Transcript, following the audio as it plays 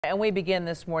And we begin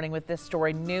this morning with this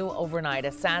story, new overnight.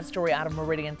 A sad story out of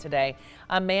Meridian today.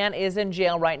 A man is in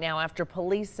jail right now after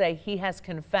police say he has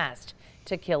confessed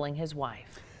to killing his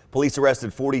wife. Police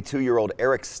arrested 42-year-old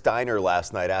Eric Steiner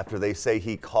last night after they say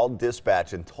he called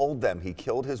dispatch and told them he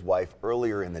killed his wife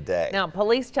earlier in the day. Now,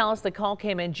 police tell us the call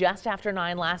came in just after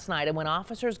 9 last night, and when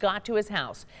officers got to his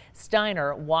house,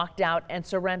 Steiner walked out and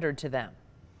surrendered to them.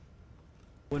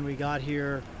 When we got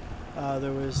here,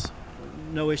 there was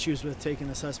no issues with taking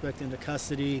the suspect into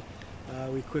custody.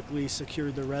 We quickly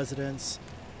secured the residence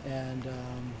and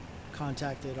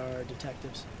contacted our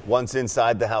detectives. Once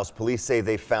inside the house, police say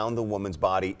they found the woman's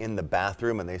body in the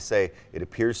bathroom, and they say it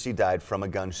appears she died from a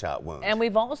gunshot wound. And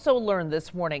we've also learned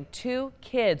this morning 2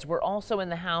 kids were also in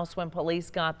the house when police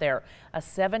got there. A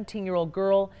 17-year-old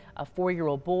girl, a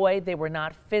 4-year-old boy. They were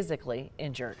not physically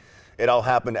injured. It all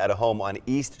happened at a home on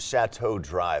East Chateau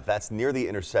Drive. That's near the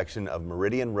intersection of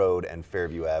Meridian Road and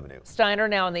Fairview Avenue. Steiner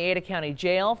now in the Ada County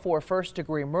Jail for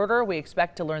first-degree murder. We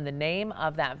expect to learn the name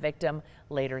of that victim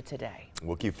later today.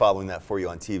 We'll keep following that for you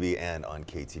on TV and on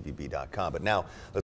KTVB.com. But now, let's